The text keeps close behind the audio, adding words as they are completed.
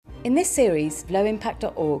In this series,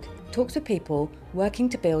 lowimpact.org talks with people working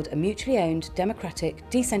to build a mutually owned, democratic,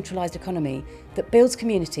 decentralised economy that builds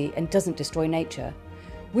community and doesn't destroy nature.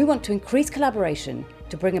 We want to increase collaboration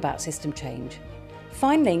to bring about system change.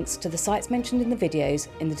 Find links to the sites mentioned in the videos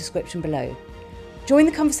in the description below. Join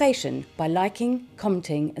the conversation by liking,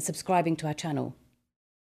 commenting and subscribing to our channel.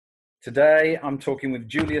 Today, I'm talking with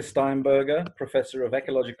Julia Steinberger, Professor of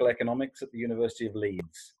Ecological Economics at the University of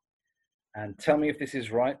Leeds. And tell me if this is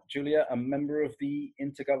right, Julia, a member of the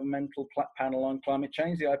Intergovernmental Panel on Climate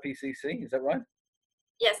Change, the IPCC, is that right?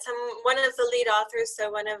 Yes, I'm one of the lead authors, so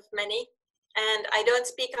one of many. And I don't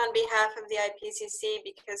speak on behalf of the IPCC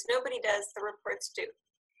because nobody does, the reports do.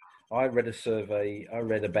 I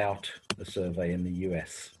read about a survey in the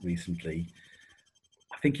US recently.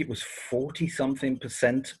 I think it was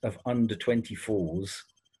 40-something% of under 24s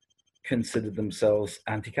considered themselves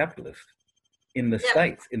anti-capitalist in the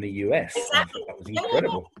States, in the US. Exactly. That was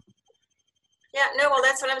incredible. Yeah, no, well,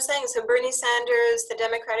 that's what I'm saying. So Bernie Sanders, the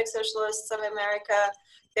Democratic Socialists of America,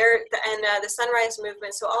 the Sunrise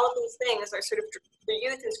Movement. So all of these things are sort of, the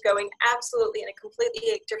youth is going absolutely in a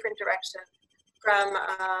completely different direction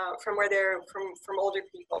from where they're from older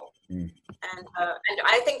people. And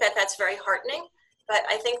I think that that's very heartening. But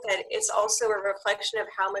I think that it's also a reflection of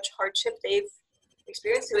how much hardship they've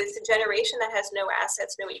experienced. So it's a generation that has no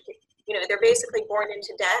assets, they're basically born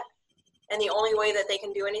into debt, and the only way that they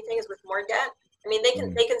can do anything is with more debt. I mean, they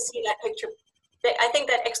can see that picture. I think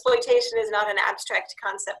that exploitation is not an abstract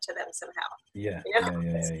concept to them somehow. Yeah. It's not like,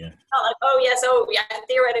 I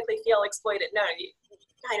theoretically feel exploited. No, you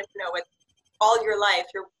kind of know it. All your life,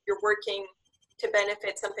 you're working to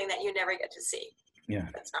benefit something that you never get to see. Yeah.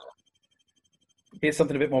 That's not. Here's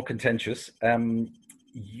something a bit more contentious.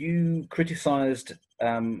 You criticised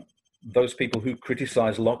those people who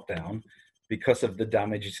criticise lockdown because of the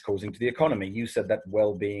damage it's causing to the economy. You said that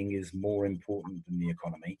well-being is more important than the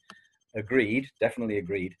economy. Agreed, definitely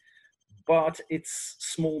agreed. But it's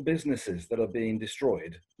small businesses that are being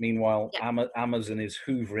destroyed. Meanwhile, Amazon is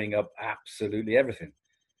hoovering up absolutely everything.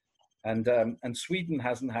 And Sweden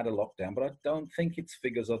hasn't had a lockdown, but I don't think its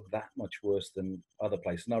figures are that much worse than other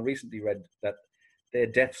places. And I recently read that their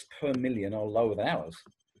deaths per million are lower than ours.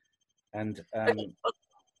 And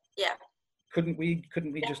couldn't we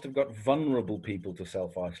just have got vulnerable people to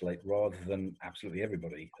self-isolate rather than absolutely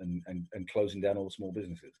everybody and closing down all the small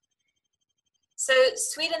businesses? So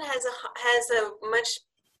Sweden has a much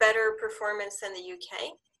better performance than the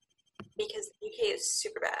UK because the UK is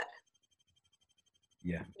super bad.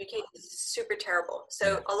 Yeah. UK is super terrible.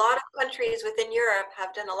 So a lot of countries within Europe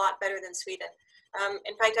have done a lot better than Sweden.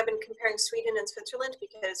 In fact, I've been comparing Sweden and Switzerland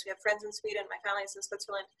because we have friends in Sweden, my family is in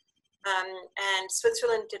Switzerland, and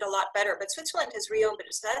Switzerland did a lot better, but Switzerland has reopened.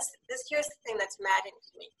 So here's the thing that's maddening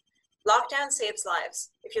to me. Lockdown saves lives.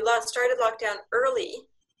 If you started lockdown early,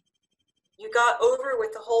 you got over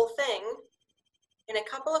with the whole thing in a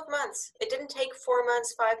couple of months. It didn't take 4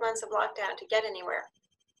 months, 5 months of lockdown to get anywhere.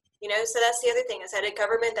 So that's the other thing, is that a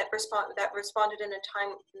government that responded in a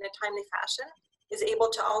timely fashion is able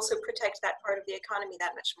to also protect that part of the economy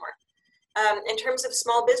that much more. In terms of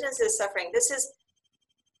small businesses suffering,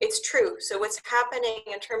 it's true. So what's happening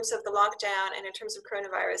in terms of the lockdown and in terms of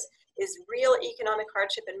coronavirus is real economic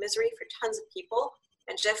hardship and misery for tons of people.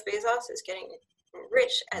 And Jeff Bezos is getting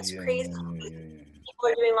rich as crazy. People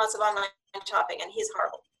are doing lots of online shopping, and he's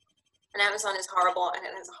horrible. And Amazon is horrible, and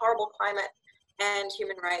it has a horrible climate and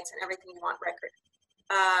human rights and everything you want record.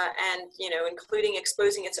 Including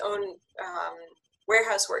exposing its own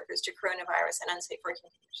warehouse workers to coronavirus and unsafe working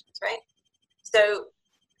conditions, right? So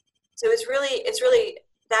it's really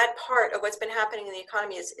that part of what's been happening in the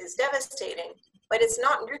economy is devastating, but it's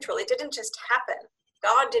not neutral. It didn't just happen.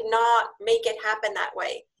 God did not make it happen that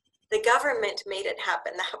way. The government made it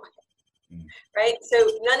happen that way, right? So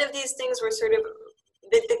none of these things were sort of,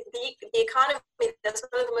 the economy, that's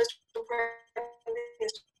one of the most important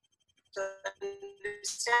things to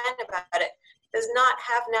understand about it, does not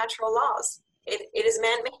have natural laws. It is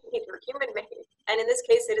man-made or human-made. And in this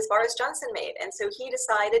case, it is Boris Johnson made. And so he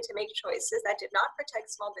decided to make choices that did not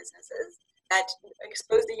protect small businesses, that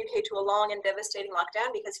exposed the UK to a long and devastating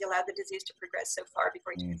lockdown because he allowed the disease to progress so far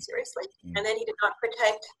before he took it seriously. And then he did not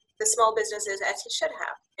protect the small businesses as he should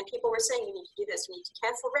have. And people were saying, you need to do this, you need to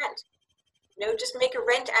cancel rent. Just make a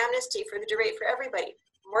rent amnesty for everybody.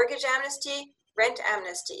 Mortgage amnesty, rent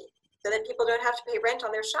amnesty, so that people don't have to pay rent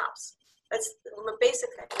on their shops. That's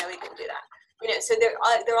basically, we can do that. So there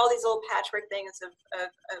are all these little patchwork things of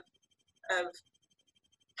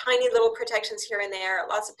tiny little protections here and there,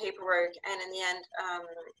 lots of paperwork, and in the end,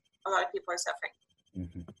 a lot of people are suffering.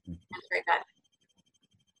 It's very bad.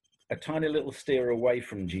 a tiny little steer away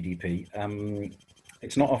from GDP.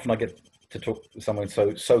 It's not often I get to talk to someone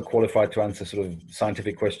so qualified to answer sort of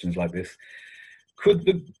scientific questions like this.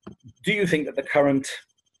 Do you think that the current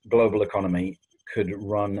global economy could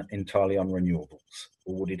run entirely on renewables,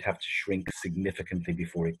 or would it have to shrink significantly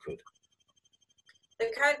before it could?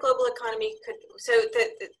 The current global economy could,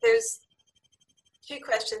 there's two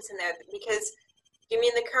questions in there, because you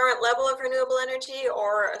mean the current level of renewable energy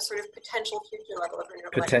or a sort of potential future level of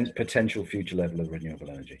renewable energy? Potential future level of renewable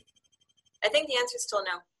energy. I think the answer is still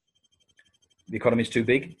no. The economy is too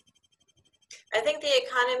big? I think the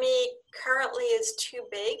economy currently is too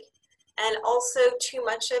big, and also too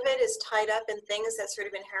much of it is tied up in things that sort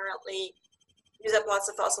of inherently use up lots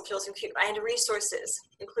of fossil fuels and resources,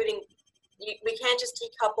 including, we can't just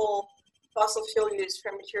decouple fossil fuel use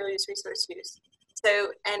from material use, resource use.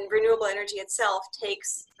 So, and renewable energy itself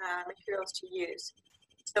takes materials to use.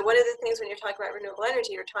 So one of the things when you're talking about renewable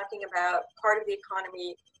energy, you're talking about part of the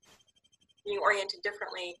economy being oriented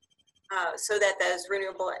differently so that those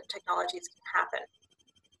renewable technologies can happen.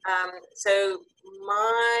 So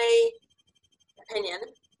my opinion,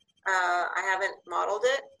 I haven't modeled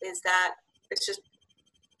it, is that it's just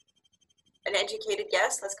an educated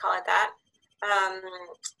guess, let's call it that,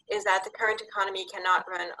 is that the current economy cannot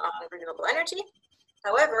run on renewable energy.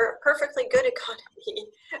 However, a perfectly good economy,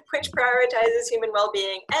 which prioritizes human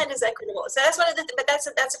well-being and is equitable. So that's one of the, but that's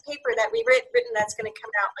a paper that we've written that's going to come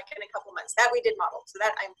out like in a couple months. That we did model. So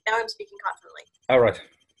that now I'm speaking confidently. All right.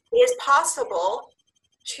 It is possible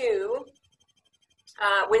to,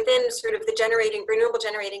 within sort of the renewable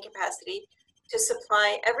generating capacity, to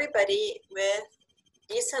supply everybody with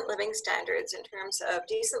decent living standards in terms of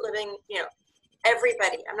decent living,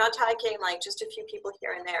 everybody. I'm not talking like just a few people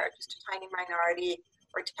here and there, just a tiny minority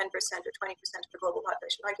or 10% or 20% of the global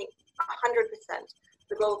population. I'm talking 100% of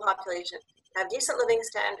the global population have decent living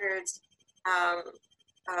standards,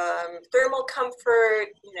 thermal comfort,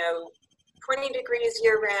 20 degrees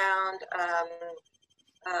year round,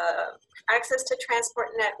 access to transport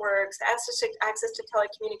networks, access to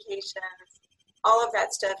telecommunications, all of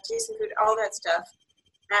that stuff, decent food, all that stuff,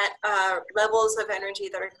 at levels of energy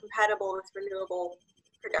that are compatible with renewable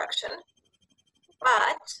production,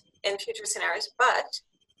 but in future scenarios, but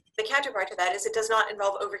the counterpart to that is it does not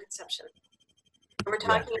involve overconsumption. We're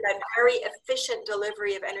talking about very efficient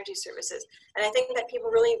delivery of energy services. And I think that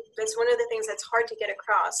people really, that's one of the things that's hard to get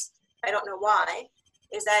across, I don't know why,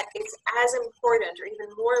 is that it's as important or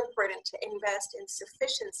even more important to invest in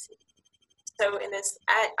sufficiency. So in this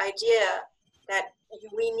idea that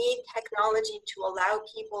we need technology to allow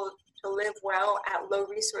people to live well at low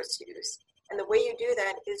resource use. And the way you do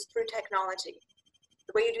that is through technology.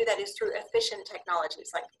 The way you do that is through efficient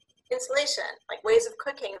technologies like insulation, like ways of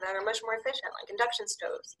cooking that are much more efficient, like induction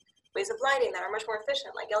stoves, ways of lighting that are much more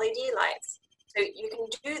efficient, like LED lights. So you can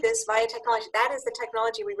do this via technology. That is the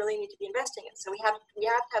technology we really need to be investing in. So we have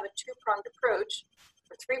to have a two-pronged approach,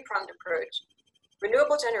 or three-pronged approach: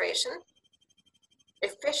 renewable generation,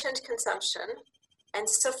 efficient consumption, and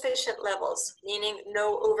sufficient levels, meaning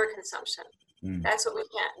no overconsumption. That's what we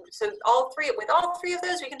can. So with all three of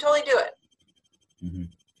those, we can totally do it.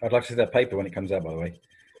 I'd like to see that paper when it comes out, by the way.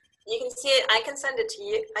 You can see it. I can send it to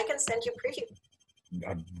you. I can send you a preview.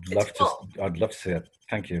 I'd love to see it.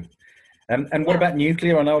 Thank you. And what about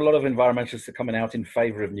nuclear? I know a lot of environmentalists are coming out in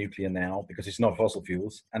favor of nuclear now because it's not fossil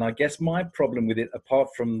fuels. And I guess my problem with it, apart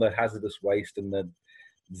from the hazardous waste and the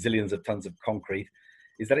zillions of tons of concrete,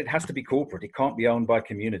 is that it has to be corporate. It can't be owned by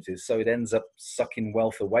communities. So it ends up sucking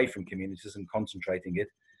wealth away from communities and concentrating it.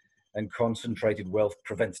 And concentrated wealth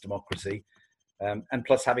prevents democracy. And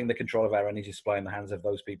plus, having the control of our energy supply in the hands of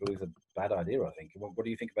those people is a bad idea, I think. What do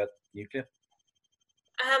you think about nuclear?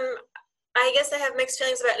 I guess I have mixed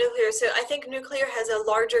feelings about nuclear. So I think nuclear has a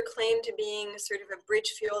larger claim to being sort of a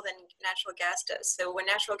bridge fuel than natural gas does. So when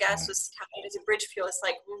natural gas was touted as a bridge fuel, it's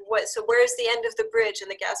like, what? So where's the end of the bridge? And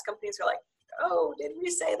the gas companies are like, oh, did we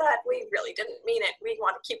say that? We really didn't mean it. We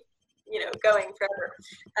want to keep, going forever.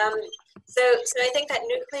 So I think that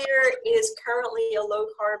nuclear is currently a low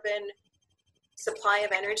carbon supply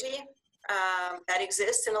of energy that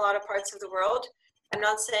exists in a lot of parts of the world. I'm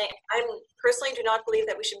not saying, I personally do not believe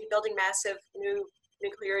that we should be building massive new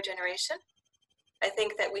nuclear generation. I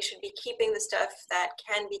think that we should be keeping the stuff that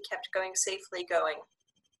can be kept going safely going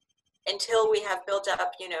until we have built up,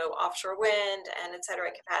 offshore wind and et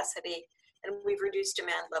cetera capacity, and we've reduced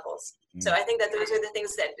demand levels. So I think that those are the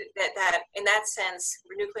things that in that sense,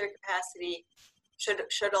 nuclear capacity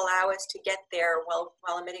should allow us to get there while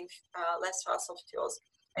emitting less fossil fuels.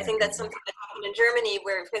 I think that's something that happened in Germany,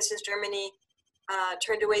 where, for instance, Germany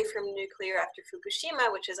turned away from nuclear after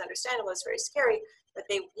Fukushima, which is understandable, it's very scary. but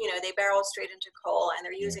they, they barrel straight into coal, and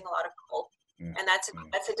they're using a lot of coal, and that's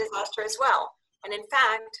a disaster as well. And in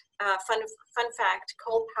fact, fun fact,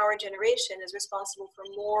 coal power generation is responsible for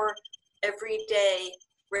more everyday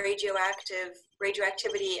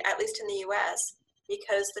radioactivity, at least in the U.S.,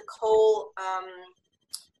 because the coal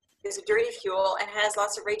is a dirty fuel and has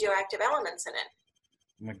lots of radioactive elements in it.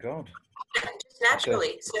 Oh my God! Just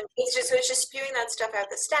naturally, so it's just spewing that stuff out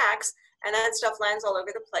the stacks, and that stuff lands all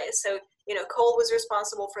over the place. So coal was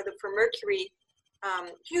responsible for mercury,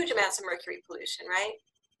 huge amounts of mercury pollution, right?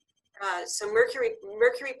 So mercury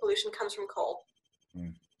pollution comes from coal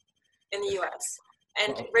in the U.S.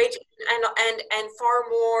 and far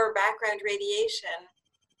more background radiation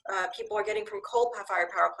people are getting from coal-fired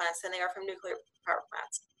power plants than they are from nuclear power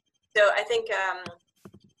plants. So I think I'm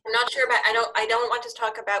not sure about. I don't want to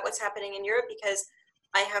talk about what's happening in Europe because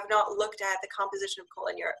I have not looked at the composition of coal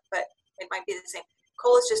in Europe, but it might be the same.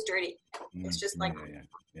 Coal is just dirty. It's just like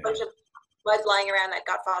a bunch of mud lying around that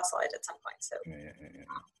got fossilized at some point. So.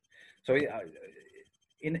 So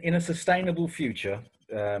in a sustainable future,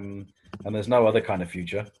 and there's no other kind of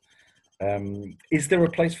future, is there a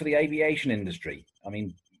place for the aviation industry? I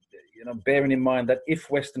mean, bearing in mind that if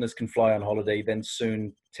Westerners can fly on holiday, then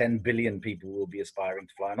soon 10 billion people will be aspiring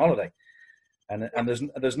to fly on holiday. And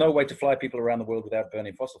there's no way to fly people around the world without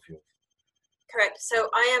burning fossil fuels. Correct. So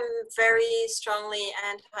I am very strongly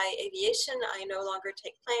anti-aviation. I no longer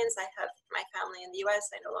take planes. I have my family in the US.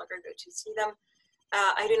 I no longer go to see them.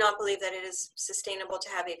 I do not believe that it is sustainable to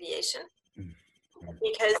have aviation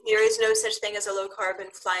because there is no such thing as a low carbon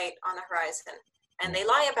flight on the horizon. And they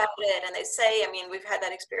lie about it, and they say, we've had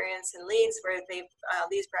that experience in Leeds where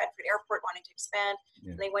Leeds Bradford Airport wanting to expand,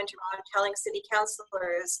 and they went around telling city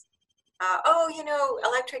councillors,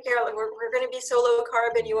 electric air, we're going to be so low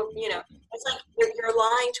carbon, it's like you're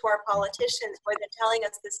lying to our politicians where they're telling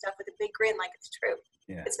us this stuff with a big grin like it's true.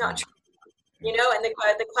 It's not true. And the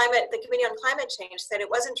Committee on Climate Change said it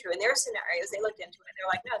wasn't true. In their scenarios, they looked into it.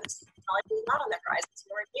 They're like, no, this technology is not on the horizon. It's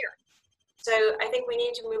more here. So I think we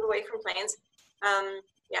need to move away from planes. I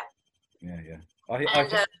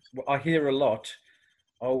hear a lot.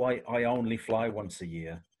 Oh, I only fly once a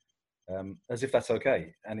year, as if that's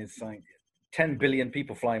okay. And it's like 10 billion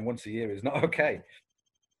people flying once a year is not okay.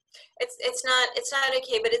 It's not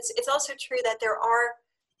okay. But it's also true that there are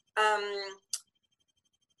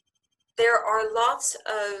lots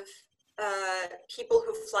of people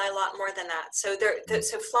who fly a lot more than that. So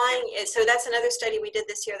flying is, so that's another study we did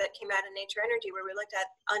this year that came out in Nature Energy, where we looked at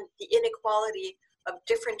the inequality of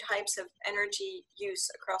different types of energy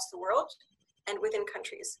use across the world and within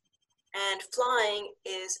countries. And flying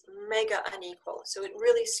is mega unequal. So it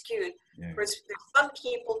really skewed. There's some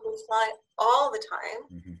people who fly all the time.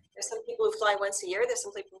 There's some people who fly once a year. There's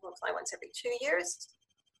some people who fly once every 2 years.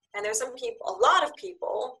 And there's a lot of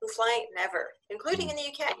people who fly never, including in the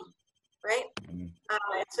UK, right?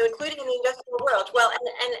 So including in the industrial world. Well,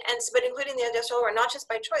 but including the industrial world, not just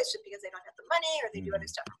by choice, just because they don't have the money or they do other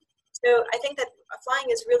stuff. So I think that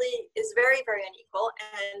flying is very, very unequal,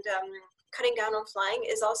 and cutting down on flying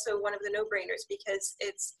is also one of the no-brainers because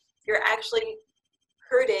you're actually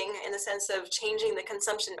hurting in the sense of changing the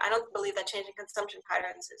consumption. I don't believe that changing consumption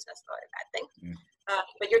patterns is necessarily a bad thing.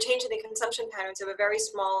 But you're changing the consumption patterns of a very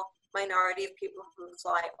small minority of people who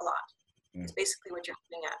fly a lot. It's basically what you're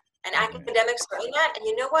looking at. And academics learn that. And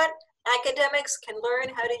you know what? Academics can learn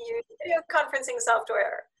how to use video conferencing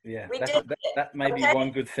software. Yeah, that may be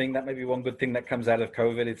one good thing. That may be one good thing that comes out of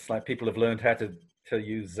COVID. It's like people have learned how to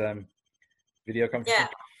use video conferencing.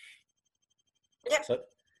 Yeah. So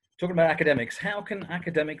talking about academics, how can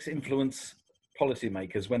academics influence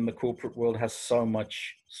policymakers when the corporate world has so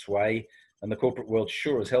much sway? And the corporate world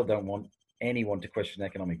sure as hell don't want anyone to question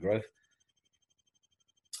economic growth.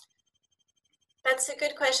 That's a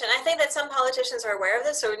good question. I think that some politicians are aware of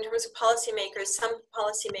this. So in terms of policymakers, some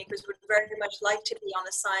policymakers would very much like to be on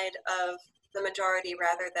the side of the majority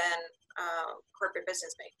rather than corporate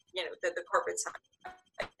business the corporate side.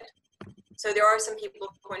 So there are some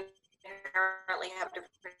people who inherently have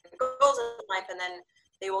different goals in life, and then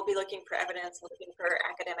they will be looking for evidence, looking for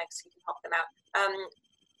academics who can help them out.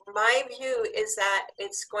 My view is that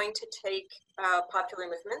it's going to take popular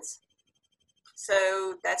movements.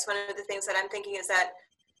 So that's one of the things that I'm thinking is that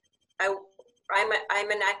I'm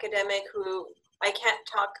an academic who I can't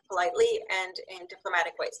talk politely and in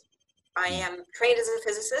diplomatic ways. I am trained as a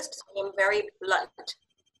physicist, so I'm very blunt.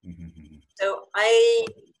 So I'm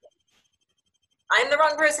the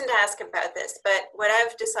wrong person to ask about this, but what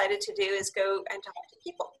I've decided to do is go and talk to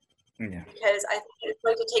people. Because I think it's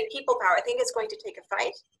going to take people power. I think it's going to take a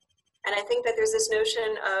fight. And I think that there's this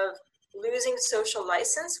notion of losing social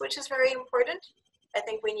license, which is very important. I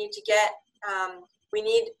think we need to get, we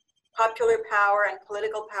need popular power and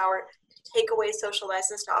political power to take away social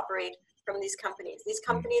license to operate from these companies. These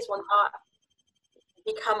companies will not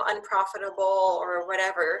become unprofitable or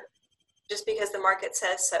whatever just because the market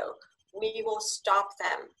says so. We will stop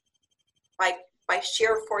them by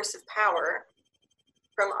sheer force of power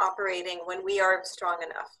from operating when we are strong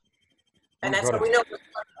enough. And that's how we know.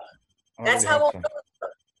 That's how we'll know.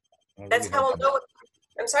 That's how we'll know.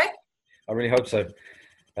 I'm sorry? I really hope so.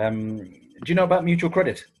 Do you know about mutual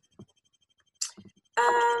credit?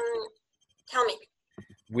 Tell me.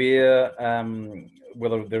 We're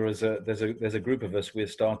well, there's a group of us. We're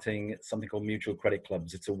starting something called mutual credit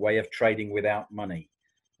clubs. It's a way of trading without money,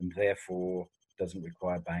 and therefore doesn't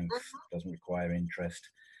require banks, doesn't require interest.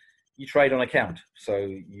 You trade on account. So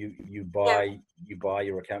you buy,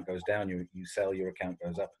 your account goes down. You sell, your account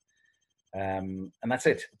goes up, and that's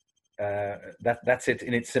it. That's it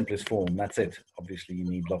in its simplest form. That's it. Obviously, you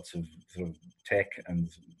need lots of sort of tech and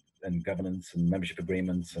governance and membership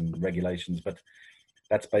agreements and regulations, but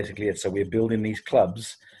that's basically it. So we're building these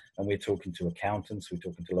clubs, and we're talking to accountants, we're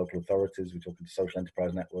talking to local authorities, we're talking to social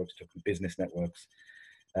enterprise networks, talking to business networks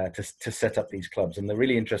to set up these clubs. And the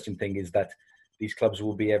really interesting thing is that these clubs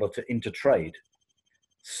will be able to intertrade.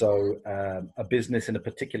 So a business in a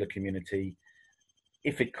particular community,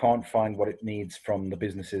 if it can't find what it needs from the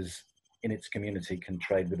businesses in its community, can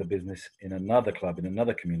trade with a business in another club in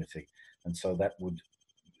another community. And so that would,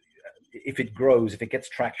 if it grows, if it gets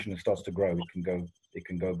traction and starts to grow, it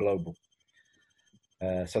can go global.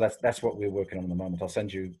 So that's what we're working on at the moment. I'll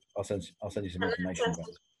send you some information about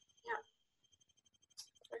it. Yeah,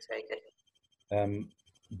 that's very good.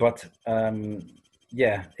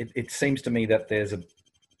 Yeah, it seems to me that there's an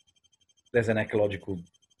ecological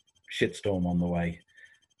shitstorm on the way,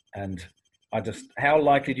 and how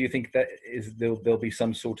likely do you think that is there'll be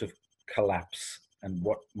some sort of collapse, and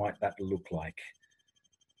what might that look like?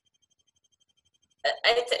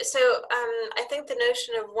 I think the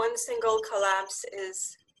notion of one single collapse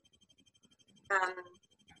is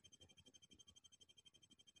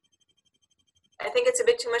I think it's a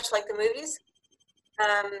bit too much like the movies.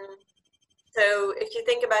 So if you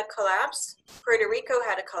think about collapse, Puerto Rico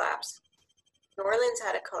had a collapse, New Orleans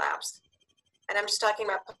had a collapse, and I'm just talking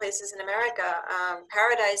about places in America.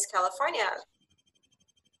 Paradise, California,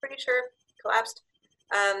 pretty sure collapsed,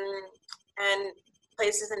 and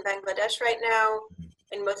places in Bangladesh right now,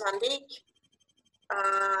 in Mozambique.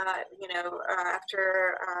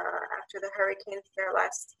 After the hurricanes there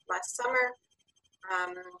last summer.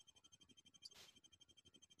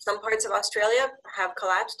 Some parts of Australia have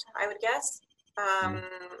collapsed, I would guess. I'm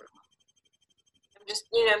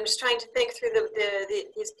just trying to think through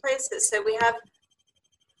these places. So we have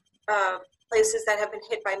places that have been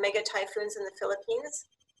hit by mega typhoons in the Philippines,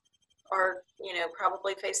 are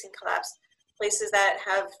probably facing collapse. Places that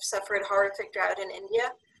have suffered horrific drought in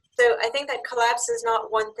India. So I think that collapse is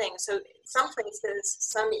not one thing. So some places,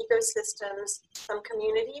 some ecosystems, some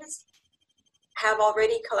communities have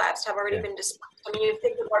already collapsed, have already been displaced. I mean, you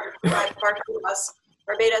think about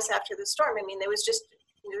Barbados after the storm. I mean, there was just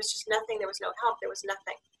nothing. There was no help. There was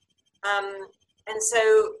nothing. And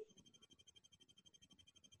so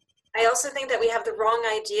I also think that we have the wrong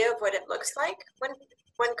idea of what it looks like when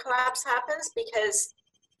collapse happens, because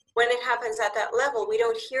when it happens at that level, we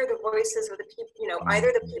don't hear the voices of the people,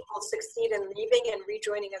 either the people succeed in leaving and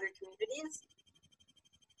rejoining other communities,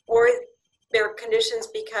 or their conditions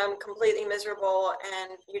become completely miserable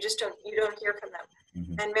and you don't hear from them.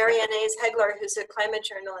 Mm-hmm. And Marianne Heglar, who's a climate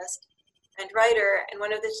journalist and writer, and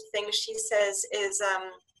one of the things she says is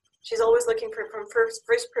she's always looking for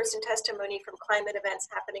first person testimony from climate events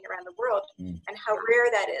happening around the world, and how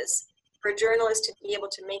rare that is for a journalist to be able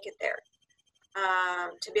to make it there.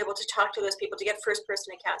 To be able to talk to those people, to get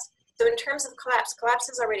first-person accounts. So in terms of collapse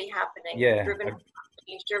is already happening, driven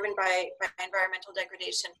by environmental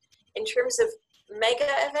degradation. In terms of mega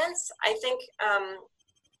events, I think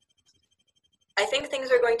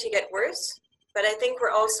things are going to get worse, but I think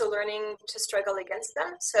we're also learning to struggle against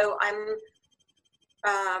them. So I'm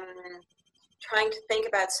trying to think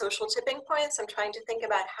about social tipping points. I'm trying to think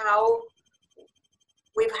about how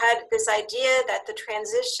we've had this idea that the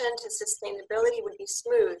transition to sustainability would be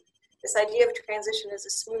smooth. This idea of transition is a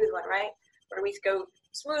smooth one, right? Where we go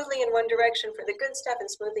smoothly in one direction for the good stuff and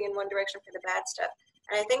smoothly in one direction for the bad stuff.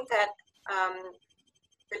 And I think that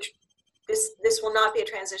this will not be a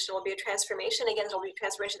transition, it will be a transformation. Again, it will be a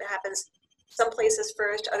transformation that happens some places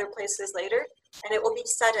first, other places later, and it will be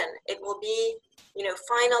sudden. It will be,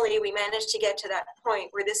 finally we managed to get to that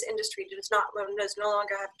point where this industry does no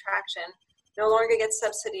longer have traction, no longer get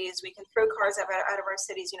subsidies. We can throw cars out of our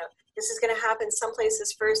cities. You know, this is going to happen some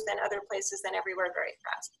places first, then other places, then everywhere very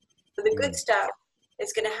fast. So the good stuff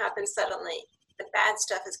is going to happen suddenly. The bad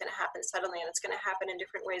stuff is going to happen suddenly, and it's going to happen in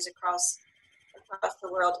different ways across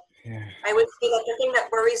the world. Yeah. I would say that the thing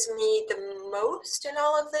that worries me the most in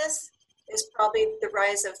all of this is probably the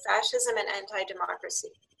rise of fascism and anti-democracy.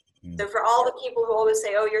 So for all the people who always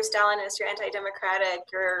say, oh, you're Stalinist, you're anti-democratic,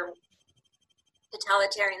 you're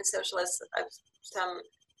totalitarian socialist of some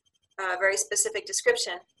very specific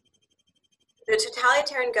description, the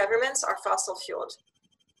totalitarian governments are fossil fueled.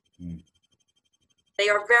 They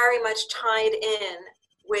are very much tied in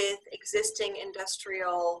with existing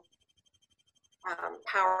industrial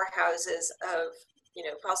powerhouses of, you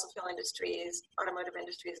know, fossil fuel industries, automotive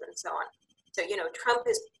industries, and so on. So, you know, Trump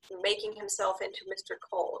is making himself into Mr.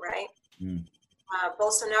 Coal, right?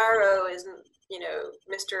 Bolsonaro is, you know,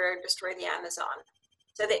 Mr. Destroy the Amazon.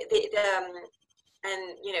 So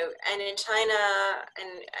and, you know, and in China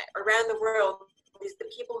and around the world, the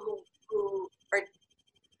people who are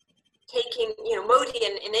taking, you know, Modi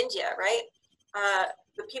in India, right?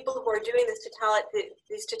 The people who are doing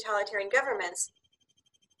these totalitarian governments,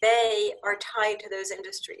 they are tied to those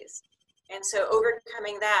industries. And so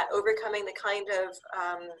overcoming the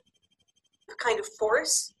kind of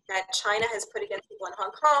force that China has put against people in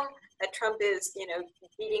Hong Kong, that Trump is, you know,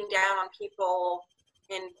 beating down on people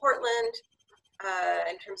in Portland,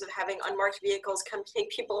 in terms of having unmarked vehicles come take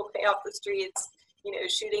people away off the streets, you know,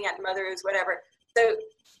 shooting at mothers, whatever. So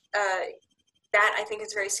that I think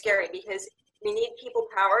is very scary, because we need people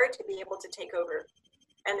power to be able to take over.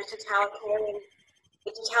 And the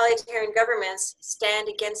totalitarian governments stand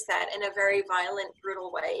against that in a very violent,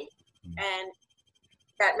 brutal way. And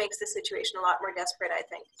that makes the situation a lot more desperate, I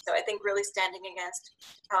think. So I think really standing against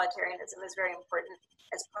totalitarianism is very important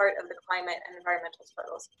as part of the climate and environmental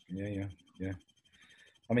struggles. Yeah.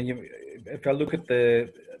 I mean, if I look at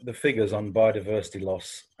the figures on biodiversity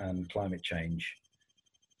loss and climate change,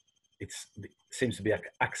 it seems to be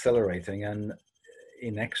accelerating and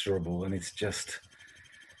inexorable, and it's just.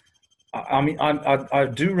 I mean, I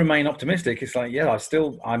do remain optimistic. It's like, yeah,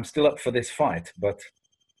 I'm still up for this fight, but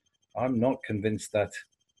I'm not convinced that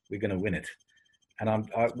we're going to win it. And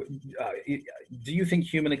do you think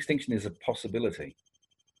human extinction is a possibility?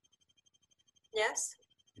 Yes.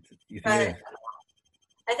 You think it is?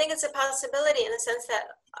 I think it's a possibility in the sense that,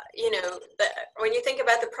 you know, when you think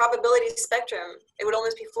about the probability spectrum, it would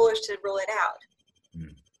almost be foolish to rule it out.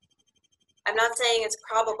 I'm not saying it's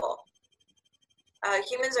probable.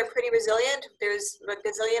 Humans are pretty resilient. There's a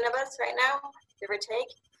gazillion of us right now, give or take.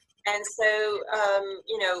 And so,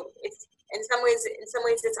 you know, it's in some ways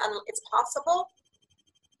it's possible,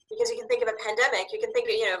 because you can think of a pandemic. You can think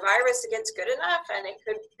of, you know, virus gets good enough and it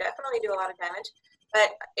could definitely do a lot of damage.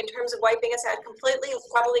 But in terms of wiping us out completely, it's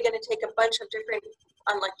probably going to take a bunch of different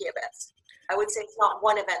unlucky events. I would say it's not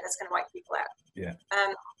one event that's going to wipe people out. Yeah.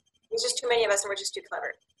 There's just too many of us, and we're just too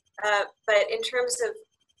clever. But in terms of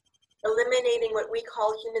eliminating what we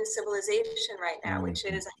call human civilization right now, which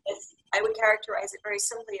is, I would characterize it very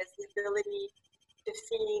simply as the ability to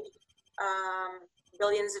feed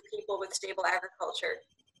billions of people with stable agriculture.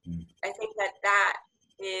 I think that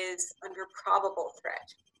is under probable threat.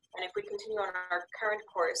 And if we continue on our current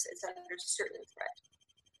course, it's under certain threat.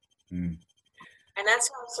 And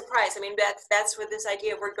that's not a surprise. I mean, that's what this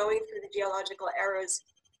idea of we're going through the geological eras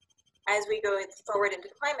as we go forward into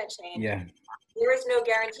climate change. Yeah. There is no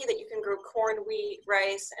guarantee that you can grow corn, wheat,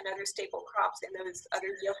 rice, and other staple crops in those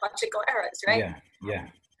other geological eras, right? Yeah.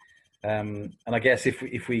 And I guess if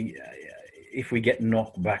we get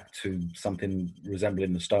knocked back to something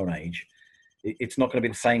resembling the Stone Age, it's not going to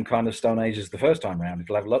be the same kind of Stone Age as the first time around.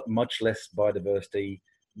 It'll have much less biodiversity,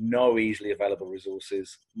 no easily available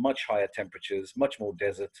resources, much higher temperatures, much more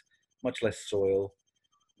desert, much less soil,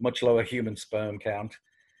 much lower human sperm count.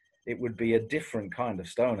 It would be a different kind of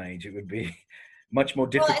Stone Age. It would be much more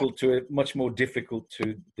difficult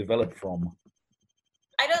to develop from.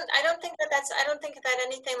 I don't think that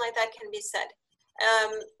anything like that can be said,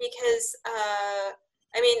 because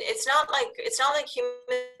I mean, it's not like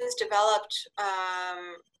humans developed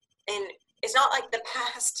it's not like the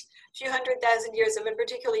past few 100,000 years have been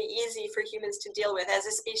particularly easy for humans to deal with as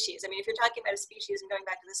a species. I mean, if you're talking about a species and going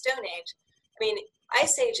back to the Stone Age, I mean,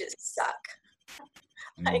 ice ages suck.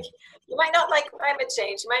 Like, you might not like climate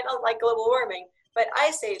change, you might not like global warming, but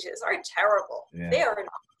ice ages are terrible. Yeah. They are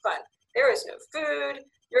not fun. There is no food.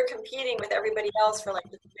 You're competing with everybody else for like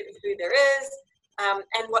the food there is.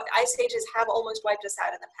 And what ice ages have almost wiped us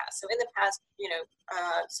out in the past. So in the past, you know,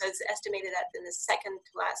 so it's estimated that in the second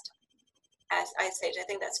to last ice age, I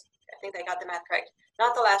think they got the math correct.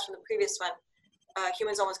 not the last one, the previous one,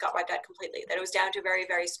 humans almost got wiped out completely, that it was down to a very,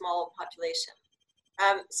 very small population.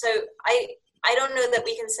 So I don't know that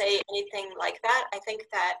we can say anything like that. I think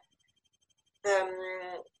that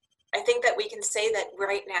we can say that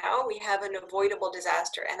right now we have an avoidable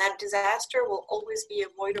disaster, and that disaster will always be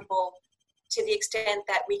avoidable to the extent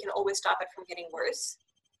that we can always stop it from getting worse.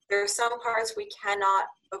 There are some parts we cannot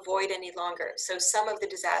avoid any longer. So some of the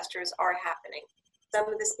disasters are happening.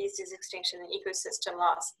 Some of the species extinction and ecosystem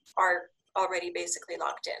loss are already basically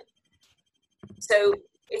locked in. So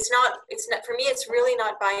it's not, for me, it's really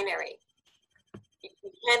not binary.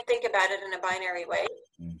 You can't think about it in a binary way.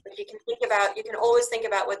 But you can always think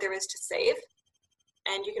about what there is to save.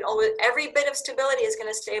 And you can always, every bit of stability is going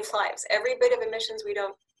to save lives. Every bit of emissions we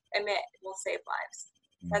don't emit will save lives.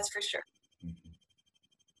 That's for sure.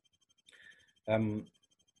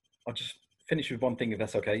 I'll just finish with one thing, if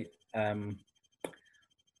that's okay.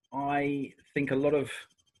 I think a lot of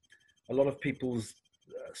people's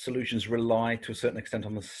solutions rely to a certain extent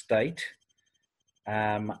on the state,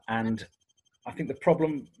 and I think the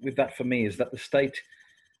problem with that for me is that the state,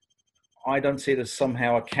 I don't see it as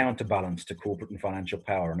somehow a counterbalance to corporate and financial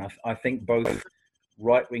power, and I think both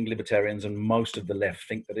right-wing libertarians and most of the left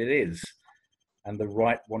think that it is, and the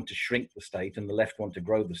right want to shrink the state and the left want to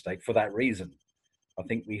grow the state for that reason. I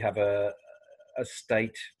think we have a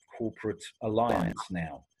state corporate alliance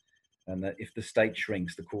now, and that if the state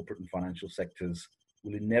shrinks, the corporate and financial sectors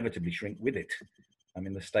will inevitably shrink with it. I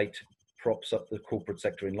mean, the state props up the corporate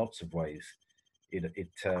sector in lots of ways.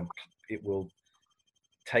 It will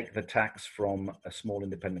take the tax from a small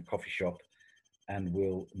independent coffee shop and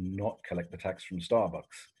will not collect the tax from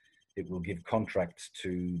Starbucks. It will give contracts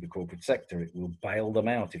to the corporate sector. It will bail them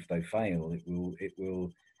out if they fail. It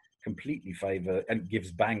will completely favor, and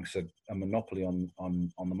gives banks a monopoly on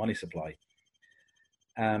the money supply.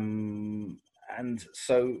 And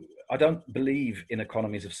so I don't believe in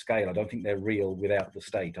economies of scale. I don't think they're real without the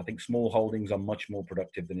state. I think small holdings are much more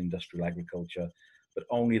productive than industrial agriculture, but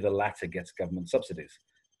only the latter gets government subsidies.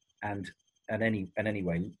 And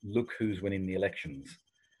anyway, look who's winning the elections.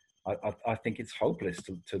 I think it's hopeless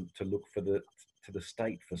to look to the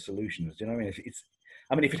state for solutions. Do you know what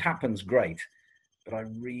I mean? If it happens, great, but I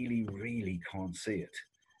really, really can't see it.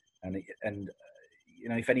 And you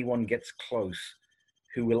know, if anyone gets close,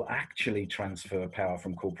 who will actually transfer power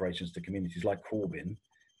from corporations to communities, like Corbyn,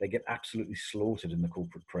 they get absolutely slaughtered in the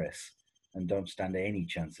corporate press and don't stand any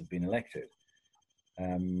chance of being elected.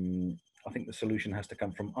 I think the solution has to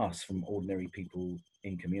come from us, from ordinary people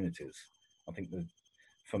in communities. I think that,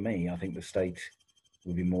 for me, I think the state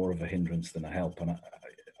will be more of a hindrance than a help. And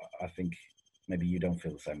I think maybe you don't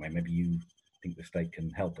feel the same way. Maybe you think the state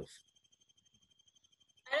can help us.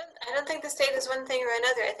 I don't think the state is one thing or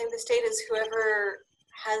another. I think the state is whoever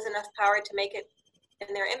has enough power to make it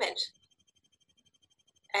in their image.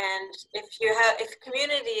 And if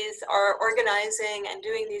communities are organizing and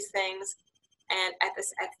doing these things, and at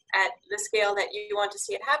the scale that you want to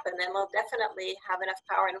see it happen, then we'll definitely have enough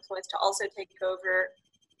power and influence to also take over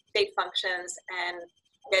state functions and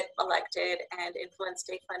get elected and influence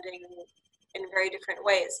state funding in very different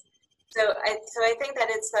ways. So I think that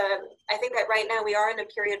I think that right now we are in a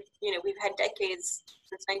period, you know, we've had decades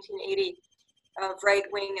since 1980 of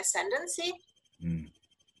right-wing ascendancy.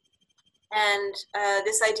 And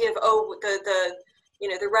this idea of,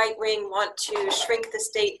 the right wing want to shrink the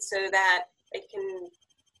state so that it can,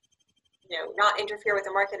 you know, not interfere with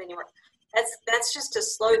the market anymore. That's just a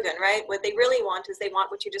slogan, right? What they really want is they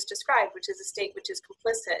want what you just described, which is a state which is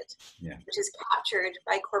complicit, which is captured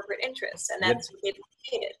by corporate interests, and that's what they've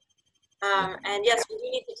created. And yes, we do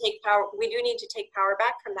need to take power. We do need to take power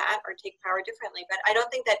back from that, or take power differently. But I don't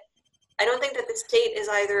think that the state is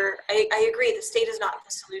either. I agree. The state is not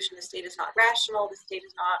the solution. The state is not rational. The state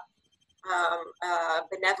is not a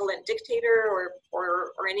benevolent dictator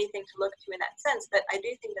or anything to look to in that sense. But I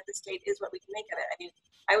do think that the state is what we can make of it. I mean,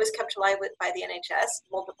 I was kept alive by the NHS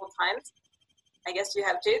multiple times. I guess you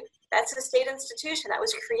have too. That's a state institution that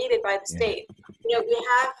was created by the state. You know, we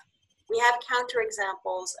have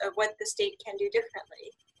counterexamples of what the state can do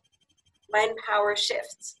differently when power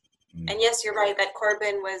shifts. And yes, you're right that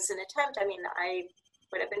Corbyn was an attempt. I mean, I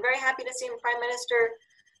would have been very happy to see him prime minister.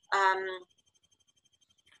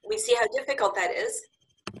 We see how difficult that is.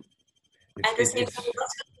 At the same time,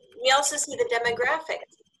 we also see the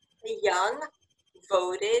demographics. The young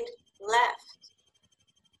voted left.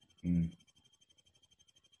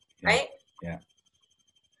 Right? Yeah.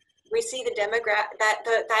 We see the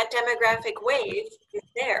that demographic wave is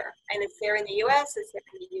there, and it's there in the US, it's there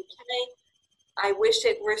in the UK. I wish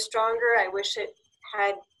it were stronger. I wish it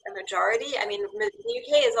had a majority. I mean, the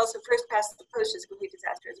UK is also first past the post is a complete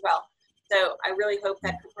disaster as well. So I really hope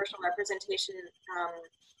that proportional representation,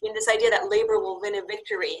 this idea that labor will win a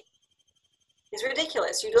victory is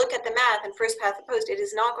ridiculous. You look at the math and first past the post, it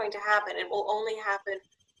is not going to happen. It will only happen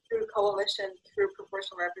through coalition, through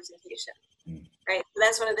proportional representation, right? So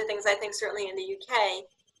that's one of the things I think certainly in the UK,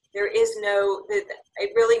 there is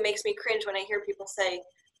it really makes me cringe when I hear people say,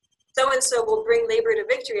 so-and-so will bring labor to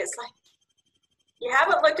victory. It's like, you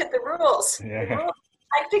haven't looked at the rules. Yeah. The rules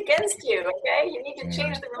act against you, okay? You need to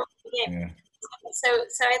change the rules of the game. Yeah.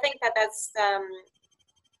 So I think that's,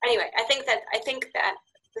 anyway, I think that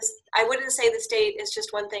this, I wouldn't say the state is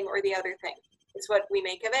just one thing or the other thing. It's what we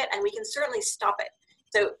make of it, and we can certainly stop it.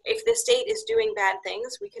 So if the state is doing bad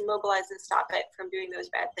things, we can mobilize and stop it from doing those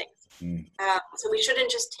bad things. So we shouldn't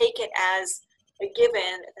just take it as a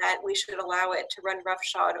given that we should allow it to run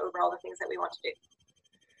roughshod over all the things that we want to do.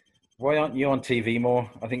 Why aren't you on TV more?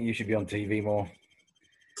 I think you should be on TV more.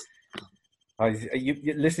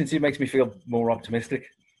 Listening to you makes me feel more optimistic.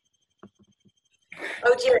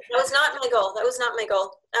 Oh dear, that was not my goal. That was not my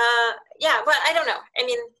goal. Yeah, but I don't know. I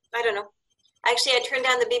mean, I don't know. Actually, I turned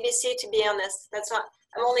down the BBC to be on this. That's not,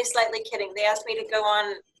 I'm only slightly kidding. They asked me to go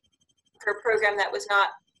on for a program that was not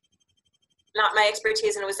my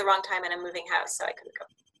expertise, and it was the wrong time, and I'm moving house, so I couldn't go.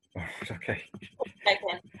 Okay. I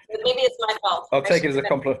can. But maybe it's my fault. I'll take it as a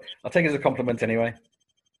compliment. I'll take it as a compliment anyway.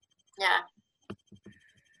 Yeah.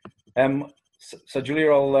 So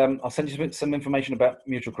Julia, I'll send you some information about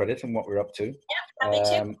mutual credit and what we're up to. Yeah, me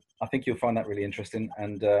too. I think you'll find that really interesting.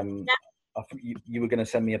 And I think you were going to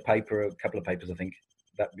send me a couple of papers. I think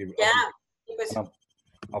that'd be. Yeah.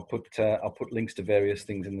 I'll put links to various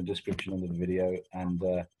things in the description under the video. And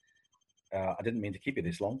I didn't mean to keep you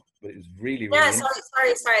this long, but it was really. Yeah.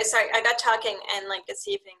 Sorry. I got talking and like this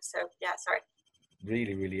evening. So yeah, sorry.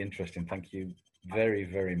 Really, really interesting. Thank you very,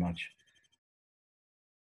 very much.